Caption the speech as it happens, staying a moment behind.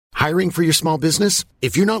Hiring for your small business?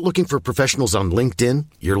 If you're not looking for professionals on LinkedIn,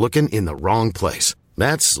 you're looking in the wrong place.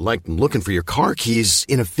 That's like looking for your car keys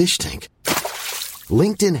in a fish tank.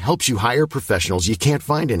 LinkedIn helps you hire professionals you can't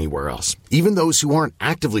find anywhere else, even those who aren't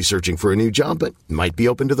actively searching for a new job but might be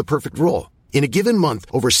open to the perfect role. In a given month,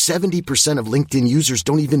 over 70% of LinkedIn users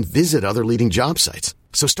don't even visit other leading job sites.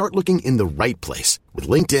 So start looking in the right place. With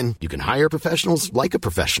LinkedIn, you can hire professionals like a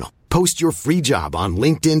professional. Post your free job on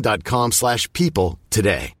linkedin.com/people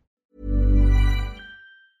today.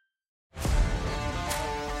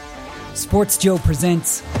 Sports Joe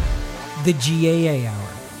presents the GAA Hour.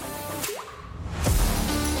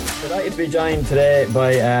 Delighted to be joined today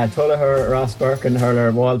by Tullogher Ross Burke and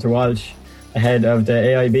hurler Walter Walsh ahead of the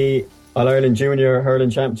AIB All-Ireland Junior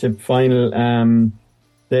Hurling Championship final.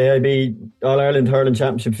 The AIB All-Ireland Hurling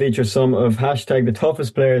Championship features some of the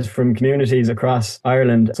toughest players from communities across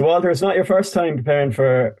Ireland. So Walter, it's not your first time preparing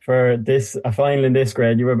for a final in this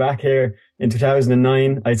grade. You were back here in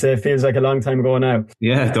 2009. I'd say it feels like a long time ago now.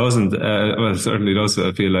 Yeah, it doesn't. Well, it certainly does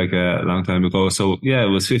feel like a long time ago. So yeah, it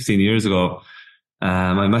was 15 years ago.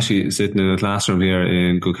 I'm actually sitting in a classroom here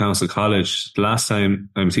in Good Counsel College. The last time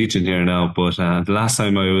I'm teaching here now, but the last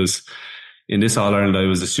time I was in this All-Ireland, I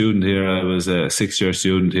was a student here. I was a 6-year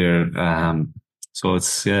student here. So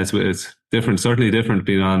it's different, certainly different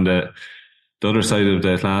being on the other side of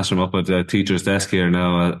the classroom up at the teacher's desk here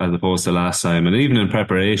now as opposed to last time. And even in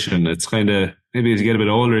preparation, it's kind of, maybe as you get a bit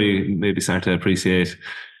older, you maybe start to appreciate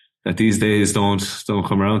that these days don't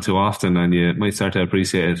come around too often, and you might start to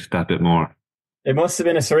appreciate it that bit more. It must have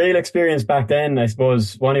been a surreal experience back then, I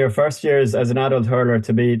suppose. One of your first years as an adult hurler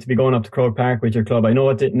to be going up to Croke Park with your club. I know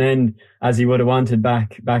it didn't end as you would have wanted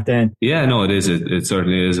back then. Yeah, no, it is. It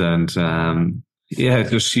certainly is. And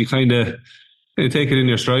just you kind of take it in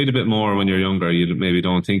your stride a bit more when you're younger. You maybe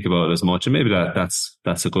don't think about it as much, and maybe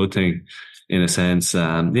that's a good thing in a sense.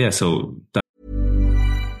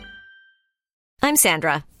 I'm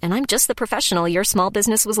Sandra, and I'm just the professional your small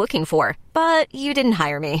business was looking for. But you didn't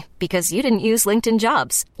hire me because you didn't use LinkedIn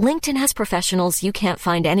Jobs. LinkedIn has professionals you can't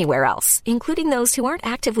find anywhere else, including those who aren't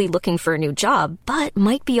actively looking for a new job, but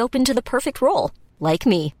might be open to the perfect role, like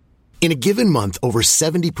me. In a given month, over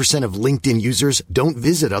 70% of LinkedIn users don't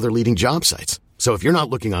visit other leading job sites. So if you're not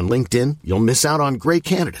looking on LinkedIn, you'll miss out on great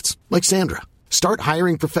candidates like Sandra. Start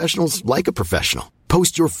hiring professionals like a professional.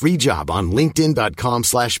 Post your free job on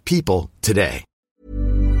linkedin.com/people today.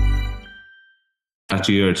 That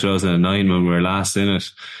year, 2009, when we were last in it,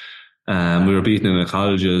 we were beaten in the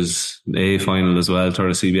colleges A final as well.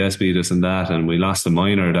 Third CBS beat us in that, and we lost the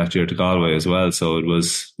minor that year to Galway as well. So it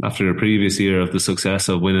was after the previous year of the success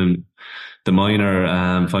of winning the minor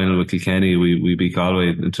final with Kilkenny, we beat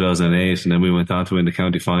Galway in 2008, and then we went on to win the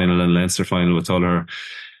county final and Leinster final with Tullogher.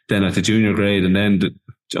 Then at the junior grade, and then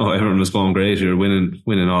everyone was going great. You're winning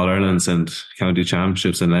All-Irelands and county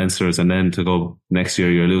championships and Leinsters, and then to go next year,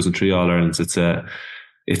 you're losing 3 All-Irelands. It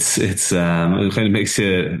kind of makes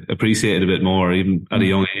you appreciate it a bit more, even at a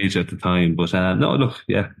young age at the time. But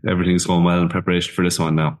everything's going well in preparation for this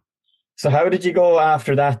one now. So how did you go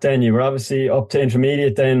after that then? You were obviously up to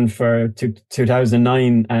intermediate then for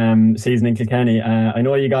 2009 season in Kilkenny. I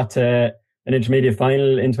know you got to an intermediate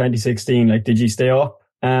final in 2016. Like, did you stay up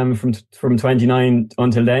from 29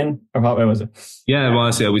 until then, or what way was it? Yeah, it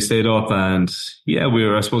was. Yeah, we stayed up, and we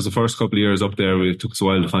were, I suppose, the first couple of years up there, it took us a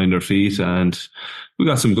while to find our feet, and we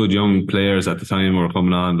got some good young players at the time who were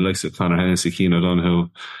coming on, the likes of Conor Hennessy, Cian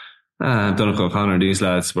O'Donoghue, Donald O'Connor. These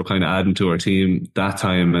lads were kind of adding to our team that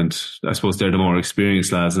time, and I suppose they're the more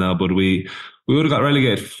experienced lads now. But we would have got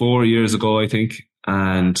relegated 4 years ago, I think,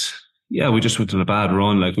 and we just went on a bad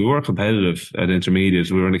run. Like, we were competitive at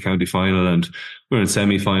intermediate. We were in the county final and we were in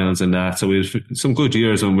semi-finals and that. So we had some good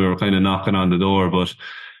years when we were kind of knocking on the door. But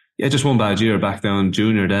just one bad year back down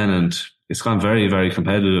junior then, and it's gone very, very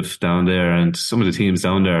competitive down there. And some of the teams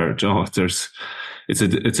down there,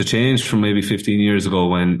 it's a change from maybe 15 years ago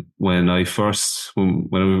when we first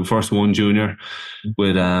won junior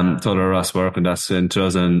with Tullogher Ross Burke, and that's in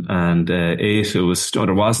 2008. It was,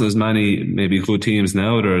 there wasn't as many maybe good teams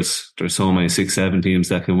now. There's so many 6-7 teams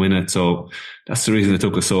that can win it. So that's the reason it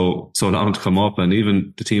took us so long to come up. And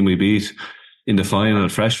even the team we beat in the final,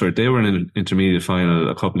 Freshford, they were in an intermediate final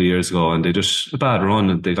a couple of years ago, and they just a bad run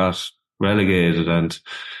and they got relegated. And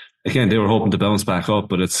again, they were hoping to bounce back up,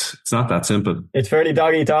 but it's not that simple. It's fairly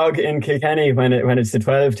dog-eat-dog in Kilkenny when it's the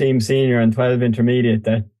 12-team senior and 12 intermediate.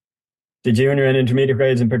 That the junior and intermediate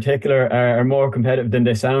grades in particular are more competitive than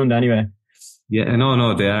they sound anyway. Yeah,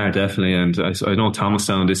 no, they are definitely. And I know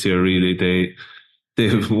Thomastown this year, really, they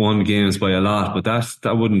they've won games by a lot, but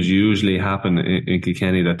that wouldn't usually happen in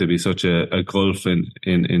Kilkenny, that there'd be such a gulf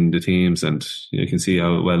in the teams. And you can see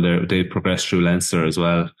how well they've progressed through Leinster as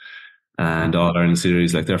well, and All Ireland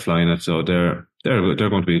series, like they're flying it. So they're going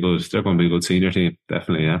to be good. They're going to be a good senior team,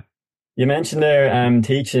 definitely. Yeah. You mentioned there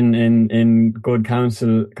teaching in Good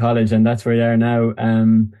Counsel College, and that's where you are now.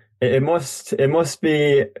 It must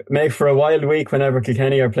be make for a wild week whenever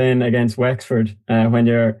Kilkenny are playing against Wexford, when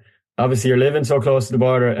you're living so close to the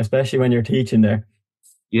border, especially when you're teaching there.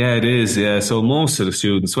 Yeah, it is. Yeah. So most of the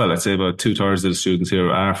students, well, I'd say about 2/3 of the students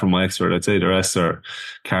here are from Wexford. I'd say the rest are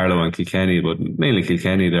Carlow and Kilkenny, but mainly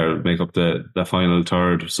Kilkenny there make up the final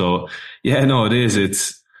third. So yeah, no, it is. It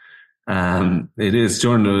is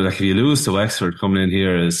during like, if you lose to Wexford, coming in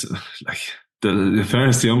here is like, the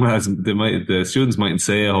fairness to young lads, the students mightn't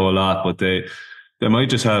say a whole lot, but they might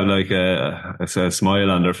just have like a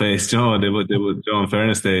smile on their face. You know, they would, in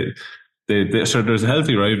fairness, sure, there's a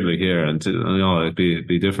healthy rivalry here, and it'd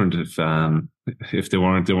be different if they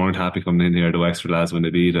weren't happy coming in here, the Wexford lads, when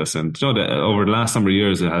they beat us. And over the last number of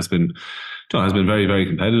years, it has been very, very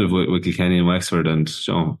competitive with Kilkenny and Wexford. And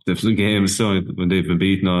there's been games when they've been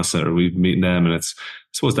beating us or we've been beating them, and it's,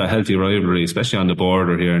 I suppose, that healthy rivalry, especially on the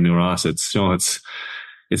border here in New Ross.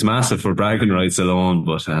 It's massive for bragging rights alone,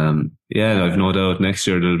 but yeah, I've no doubt next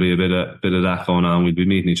year there'll be a bit of that going on. We'll be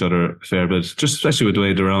meeting each other a fair bit, just especially with the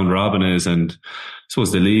way the round robin is, and I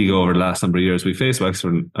suppose the league over the last number of years, we faced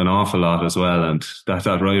Wexford an awful lot as well, and that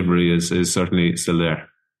rivalry is certainly still there.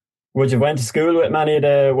 Would you went to school with many of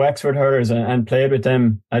the Wexford hurlers and played with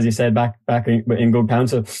them, as you said, back in Good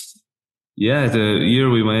Counsel? Yeah, the year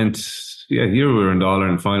we were in the All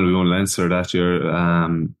Ireland final, we won Leinster that year.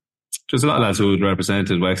 There's a lot of lads who had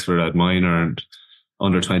represented Wexford at minor and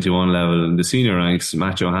under 21 level. In the senior ranks,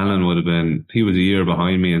 Matt O'Hanlon he was a year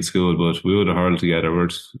behind me in school, but we would have hurled together.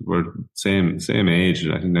 We're same age.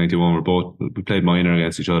 I think 91. We played minor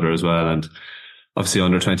against each other as well, and obviously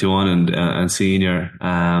under 21 and senior.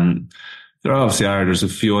 There obviously there's a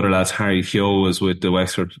few other lads. Harry Keogh was with the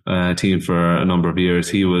Wexford team for a number of years.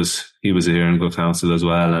 He was here in Good Counsel as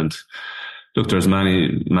well, and look, there's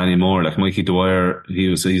many more. Like Mikey Dwyer,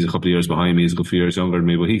 he's a couple of years behind me. He's a good few years younger than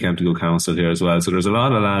me, but he came to Good Counsel here as well. So there's a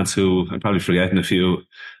lot of lads who, I'm probably forgetting a few.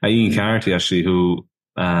 Ian Carty, actually, who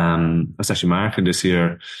was actually marking this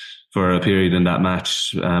year for a period in that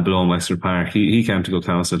match below Wexford Park. He came to Good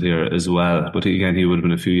Counsel here as well, but he would have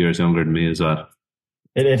been a few years younger than me as well.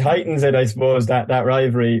 It heightens it, I suppose, that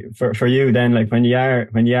rivalry for you then, like when you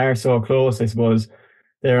are so close, I suppose,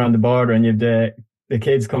 there on the border, and you've the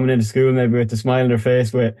kids coming into school maybe with a smile on their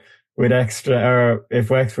face with extra, or if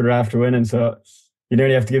Wexford are after winning, so you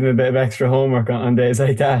nearly have to give them a bit of extra homework on days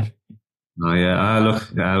like that. Oh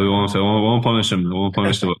yeah, we won't punish them. We won't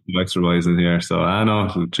punish the Wexford boys in here. So I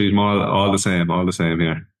know, treat them all the same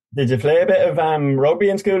here. Did you play a bit of rugby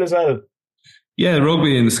in school as well? Yeah,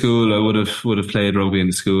 rugby in the school. I would have played rugby in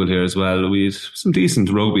the school here as well. We had some decent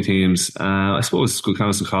rugby teams. I suppose Good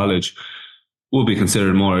Counsel College would be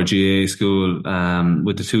considered more a GA school.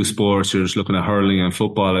 With the two sports, you're just looking at hurling and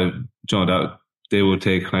football. That they would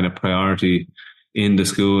take kind of priority in the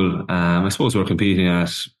school. I suppose we're competing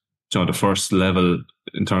at the first level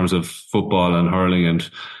in terms of football and hurling, and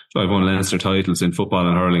I've won Leinster titles in football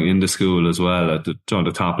and hurling in the school as well at the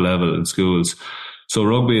top level in schools. So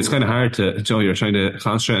rugby, it's kind of hard to, you're trying to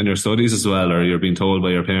concentrate on your studies as well, or you're being told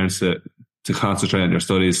by your parents to concentrate on your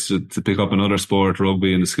studies, to pick up another sport,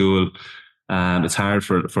 rugby in the school. It's hard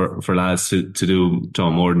for lads to do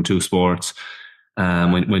more than two sports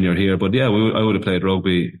when you're here. But yeah, I would have played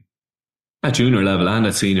rugby at junior level and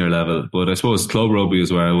at senior level. But I suppose club rugby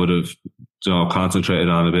is where I would have concentrated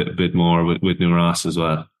on a bit more with New Ross as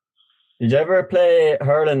well. Did you ever play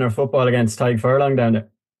hurling or football against Tyke Furlong down there?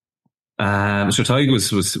 So Tyke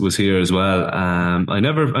was here as well. I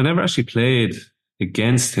never actually played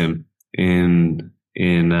against him in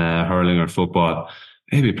hurling or football.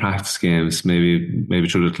 Maybe practice games, maybe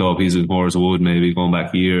through the club. He's in Moore's Wood, maybe going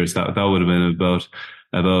back years. That would have been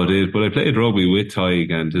about it. But I played rugby with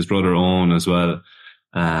Tyke and his brother Owen as well.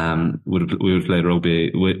 We would play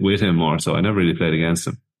rugby with him more, so I never really played against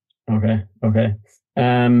him. Okay.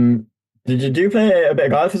 Did you play a bit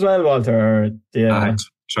of golf as well, Walter? Or I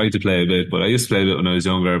tried to play a bit, but I used to play a bit when I was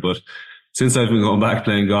younger. But since I've been going back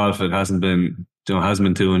playing golf, it hasn't been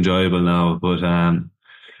too enjoyable now. But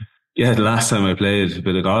yeah, the last time I played a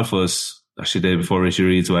bit of golf was actually the day before Richie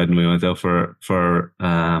Reid's wedding. We went out for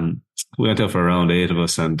around 8 of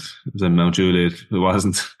us, and it was in Mount Juliet. It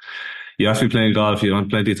wasn't. You have to be playing golf. You want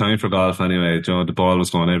plenty of time for golf anyway. The ball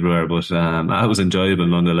was going everywhere, but that was enjoyable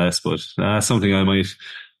nonetheless. But that's something I might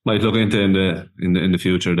might look into in the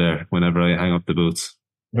future there whenever I hang up the boots.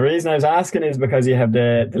 The reason I was asking is because you have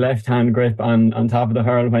the left hand grip on top of the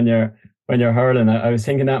hurl when you're hurling. I was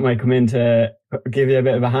thinking that might come in to give you a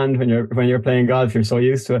bit of a hand when you're playing golf. You're so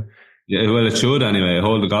used to it. Yeah, well, it should anyway. I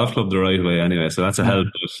hold the golf club the right way anyway, so that's a help.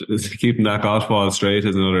 But keeping that golf ball straight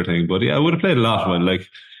is another thing. But yeah, I would have played a lot of it. Like,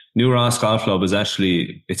 New Ross Golf Club is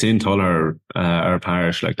actually, it's in Tuller, our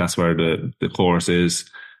parish. Like, that's where the course is.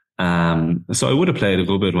 So I would have played a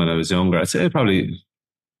good bit when I was younger. I'd say I probably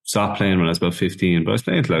stopped playing when I was about 15, but I was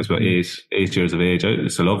playing until I was about eight years of age. I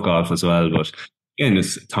used to love golf as well, but again,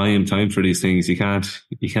 it's time for these things. You can't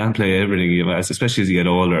play everything, especially as you get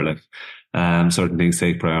older. Like, certain things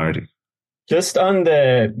take priority. Just on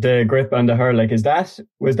the grip on the hurl, like,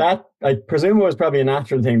 was that, I presume it was probably a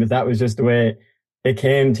natural thing that was just the way it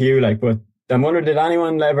came to you, like, but I'm wondering, did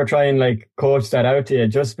anyone ever try and like coach that out to you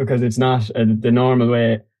just because it's not the normal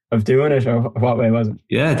way of doing it, or what way was it?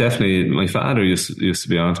 Yeah, definitely. My father used to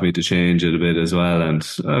be on to me to change it a bit as well, and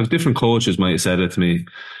different coaches might have said it to me,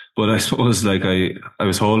 but I suppose like I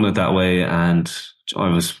was holding it that way, and I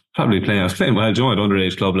was playing well. At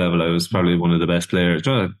underage club level, I was probably one of the best players.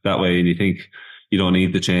 That way, and you think you don't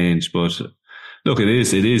need the change, but look, it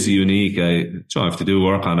is unique. I have to do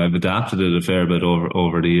work on it. I've adapted it a fair bit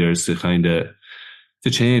over the years to kind of to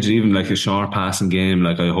change even like a short passing game.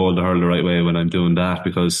 Like, I hold the hurl the right way when I'm doing that,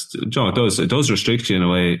 because it does restrict you in a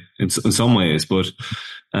way, in some ways, but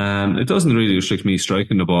it doesn't really restrict me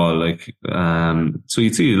striking the ball. Like, so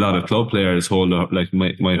you'd see a lot of club players might hold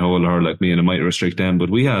the hurl like me, and it might restrict them. But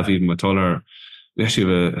we have, even with Tuller, we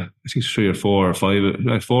actually have I think 3 or 4 or 5,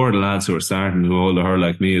 like 4 of the lads who are starting who hold the hurl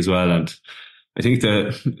like me as well. And I think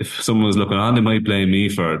that if someone was looking on, they might blame me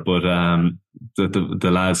for it, but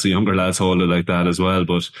the younger lads hold it like that as well.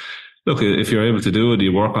 But look, if you're able to do it,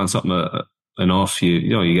 you work on something enough,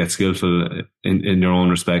 you get skillful in your own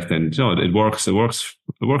respect, and it works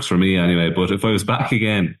for me anyway. But if I was back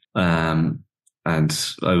again, and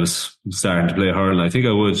I was starting to play hurling, I think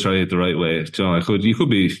I would try it the right way.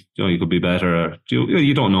 You could be better. Or,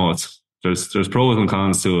 you don't know. There's pros and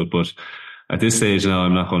cons to it, but at this stage now,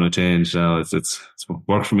 I'm not going to change. Now it's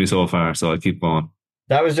worked for me so far, so I keep going.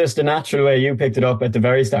 That was just a natural way you picked it up at the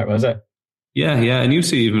very start, was it? Yeah, and you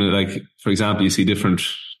see, even like, for example, you see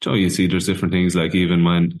there's different things, like even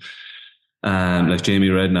when like Jamie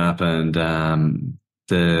Redknapp and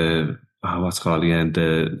what's it called again,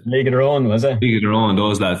 the League of Their Own, was it? League of Their Own,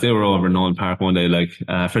 those lads, they were over in Nolan Park one day, like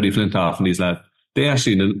Freddie Flintoff and these lads, they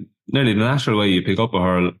actually, nearly the natural way you pick up a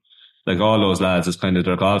hurl, like all those lads, is kind of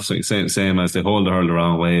their golf same as they hold the hurl the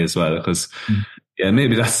wrong way as well. Because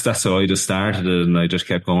maybe that's how I just started it, and I just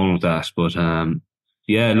kept going with that. But look,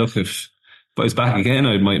 if I was back again,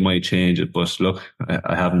 I might change it. But look,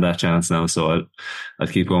 I haven't that chance now, so I'll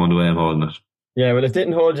keep going the way I'm holding it. Yeah, well, it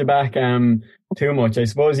didn't hold you back too much. I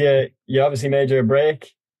suppose you obviously made your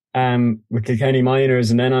break with Kilkenny Minors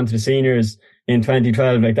and then onto the seniors in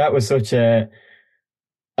 2012. Like, that was such a,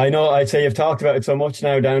 I know I'd say you've talked about it so much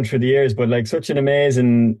now down through the years, but like, such an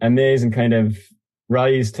amazing kind of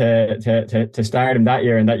rise to stardom that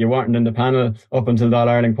year, and that you weren't in the panel up until the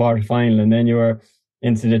All-Ireland quarter final, and then you were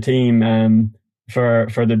into the team for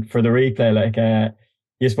the replay. Like,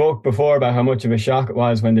 you spoke before about how much of a shock it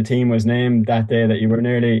was when the team was named that day, that you were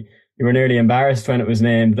nearly embarrassed when it was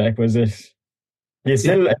named. Like, was it? You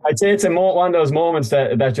still? Yeah. I'd say it's one of those moments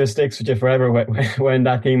that just sticks with you forever when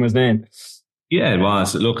that team was named. Yeah, it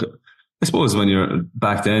was. Look, I suppose when you're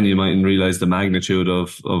back then, you mightn't realise the magnitude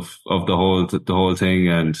of the whole thing,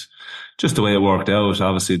 and just the way it worked out.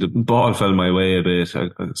 Obviously, the ball fell my way a bit. I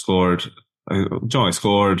scored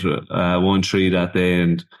 1-3 that day,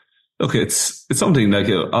 and look, it's something like,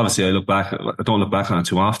 obviously I don't look back on it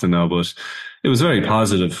too often now, but it was a very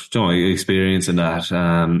positive experience in that.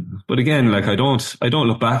 But again, like, I don't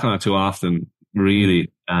look back on it too often,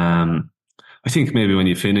 really. I think maybe when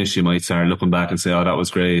you finish, you might start looking back and say, "Oh, that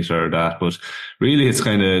was great," or that. But really, it's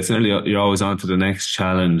nearly, you're always on to the next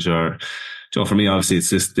challenge. Or, for me, obviously,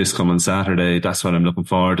 it's this coming Saturday. That's what I'm looking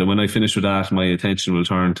forward to. And when I finish with that, my attention will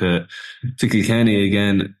turn to Kilkenny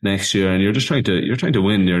again next year. And you're trying to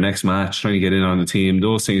win your next match, trying to get in on the team.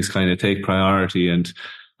 Those things kind of take priority. And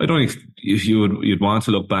I don't think you'd want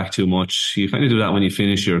to look back too much. You kind of do that when you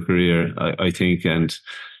finish your career, I think. And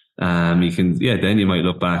you can, then you might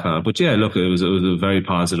look back on it. But look, it was a very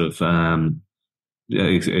positive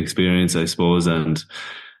experience, I suppose, and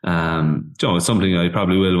it's something I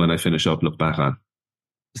probably will, when I finish up, look back on.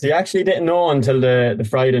 So you actually didn't know until the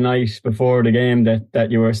Friday night before the game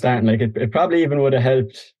that you were starting. Like, it probably even would have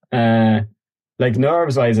helped, like,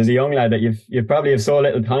 nerves wise, as a young lad, that you probably have so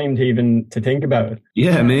little time to think about it.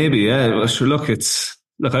 Yeah, maybe. Yeah, well, sure. Look, it's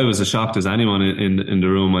look, I was as shocked as anyone in the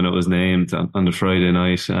room when it was named on the Friday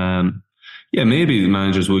night. Yeah, maybe the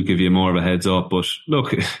managers would give you more of a heads up, but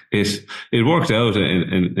look, it worked out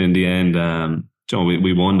in the end.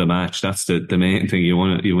 We won the match. That's the main thing. You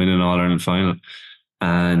win an All Ireland final,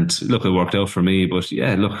 and look, it worked out for me. But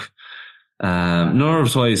yeah, look,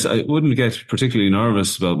 nerves wise, I wouldn't get particularly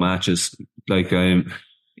nervous about matches. Like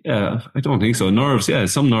yeah, I don't think so. Nerves, yeah,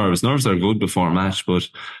 some nerves. Nerves are good before a match, but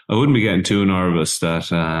I wouldn't be getting too nervous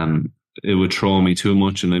that it would throw me too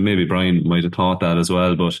much. And maybe Brian might have thought that as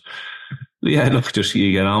well. But yeah, look, just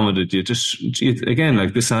you get on with it. Again,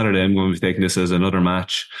 like this Saturday, I'm going to be taking this as another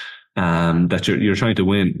match that you're trying to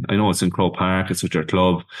win. I know it's in Croke Park, it's with your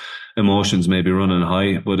club. Emotions may be running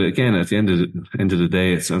high, but again, at the end of the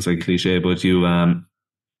day, it sounds like a cliche, but you're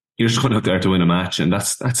just going out there to win a match, and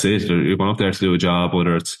that's it. You're going up there to do a job,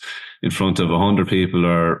 whether it's in front of 100 people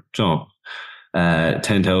or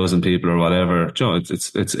 10,000 people or whatever.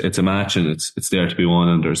 It's a match, and it's there to be won,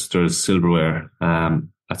 and there's silverware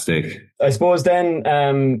at stake. I suppose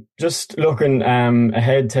then, just looking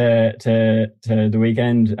ahead to the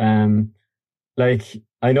weekend, like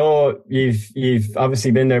I know you've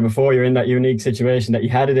obviously been there before. You're in that unique situation that you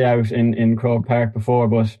had it out in Croke Park before,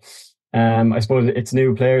 but I suppose it's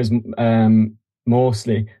new players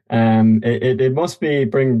mostly. It must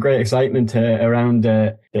bring great excitement around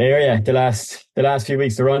the area. The last few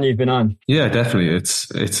weeks, the run you've been on. Yeah, definitely.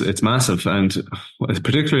 It's massive, and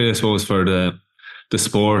particularly I suppose for the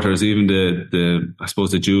supporters, even the I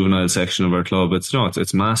suppose the juvenile section of our club.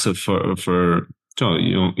 It's massive for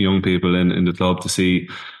young people in the club to see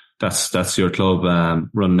that's your club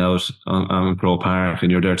running out on Croke Park,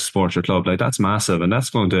 and you're there to support your club. Like, that's massive, and that's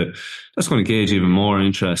going to gauge even more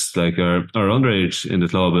interest. Like our underage in the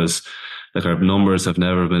club is, like, our numbers have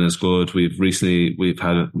never been as good. We've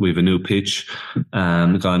a new pitch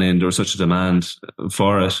gone in. There was such a demand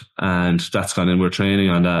for it, and that's gone in. We're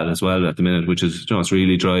training on that as well at the minute, which is, it's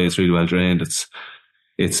really dry, it's really well drained. It's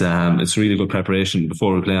really good preparation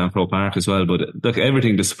before we play on Croke Park as well. But look,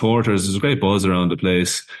 everything, the supporters, there's a great buzz around the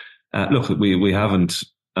place. Look, we haven't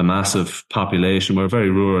a massive population. We're a very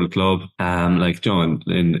rural club. Like,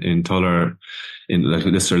 in Tuller, in like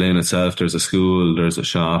Lister Lane itself, there's a school, there's a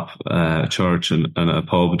shop, a church, and a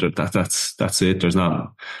pub. That's it. There's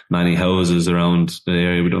not many houses around the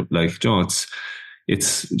area. We don't, like,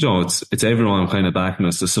 it's everyone kind of backing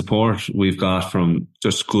us. The support we've got from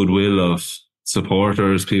just goodwill of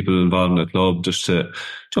supporters, people involved in the club, just to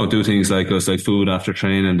do things like us, like food after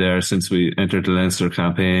training there since we entered the Leinster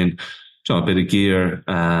campaign, a bit of gear,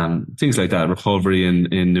 things like that, recovery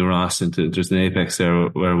in New Ross, there's an Apex there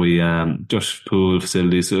where we just pool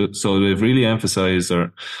facilities, so they've really emphasised, or I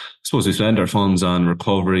suppose we spend our funds on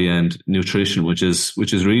recovery and nutrition, which is a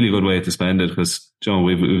really good way to spend it, because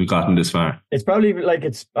we've gotten this far. It's probably, like,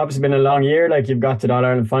 it's obviously been a long year. Like, you've got to the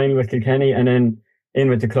All-Ireland final with Kilkenny, and then in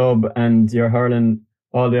with the club, and you're hurling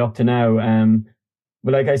all the way up to now.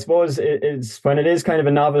 But, like, I suppose it's when it is kind of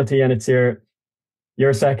a novelty and it's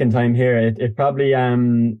your second time here, it probably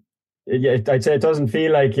I'd say it doesn't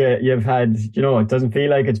feel like you've had, it doesn't feel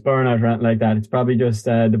like it's burnout or anything like that. It's probably just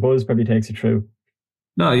the buzz probably takes it through.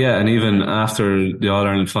 No, yeah, and even after the All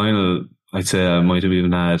Ireland final, I'd say I might have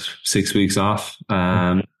even had 6 weeks off.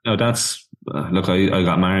 That's look, I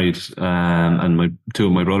got married, and two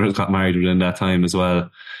of my brothers got married within that time as well.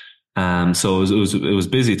 So it was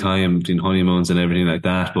busy time between honeymoons and everything like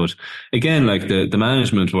that. But again, like, the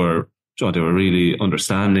management were, they were really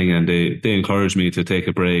understanding, and they encouraged me to take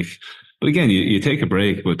a break. But again, you take a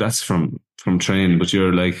break, but that's from training. But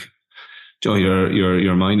you're like,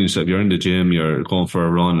 you're minding yourself. You're in the gym. You're going for a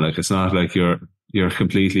run. Like, it's not like you're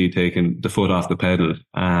completely taking the foot off the pedal.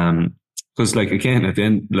 Because, like, again, at the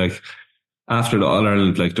end, like, after the All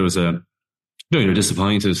Ireland, like, there was you're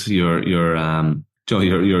disappointed. You're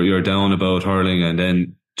down about hurling, and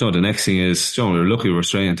then the next thing is, we were lucky we were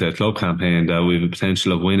straight into a club campaign that we have a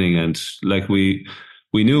potential of winning, and like we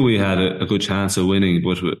knew we had a good chance of winning,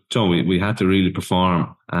 but we had to really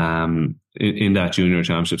perform in that junior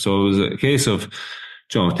championship. So it was a case of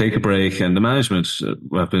take a break, and the management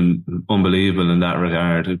have been unbelievable in that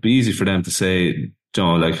regard. It'd be easy for them to say,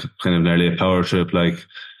 like, kind of nearly a power trip, like,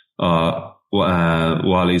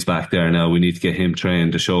 Wally's back there now, we need to get him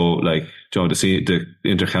trained to show, like, to see the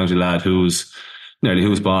inter-county lad who's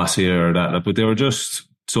boss here or that. But they were just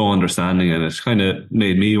so understanding, and it kind of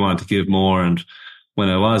made me want to give more. And when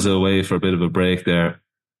I was away for a bit of a break there,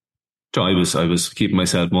 I was keeping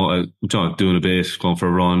myself doing a bit, going for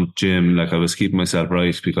a run, gym. Like, I was keeping myself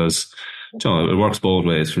right, because it works both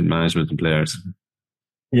ways for management and players.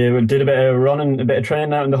 Yeah, we did a bit of running, a bit of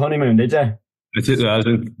training out in the honeymoon, did you? I was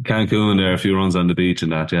in Cancun there, a few runs on the beach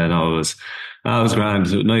and that. Yeah, no, it was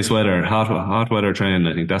grand. Nice weather, hot weather training.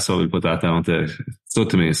 I think that's what we put that down to. It stood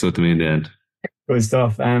to me in the end. Good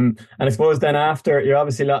stuff. And I suppose then after, you're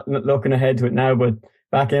obviously looking ahead to it now, but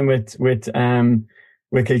back in with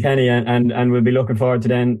Kilkenny, and we'll be looking forward to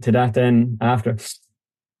that then after.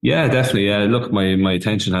 Yeah, definitely. Yeah, look, my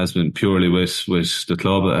attention has been purely with the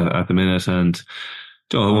club at the minute, and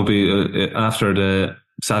it won't be after the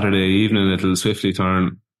Saturday evening. It'll swiftly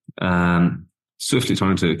turn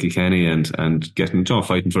to Kilkenny and getting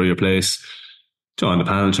fighting for your place. On the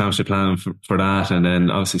panel championship plan for that, and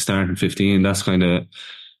then obviously starting 15. That's kind of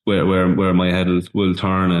where my head will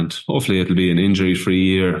turn, and hopefully it'll be an injury-free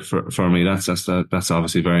year for me. That's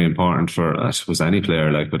obviously very important for, I suppose, any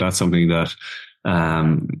player. But that's something that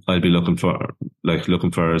I'll be looking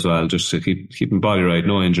for as well, just to keep my body right,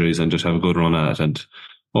 no injuries, and just have a good run at it, and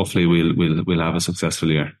hopefully we'll have a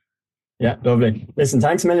successful year. Yeah, lovely. Listen,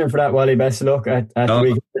 thanks a million for that, Wally. Best of luck at the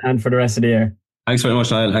weekend and for the rest of the year. Thanks very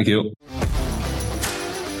much, Niall. Thank you.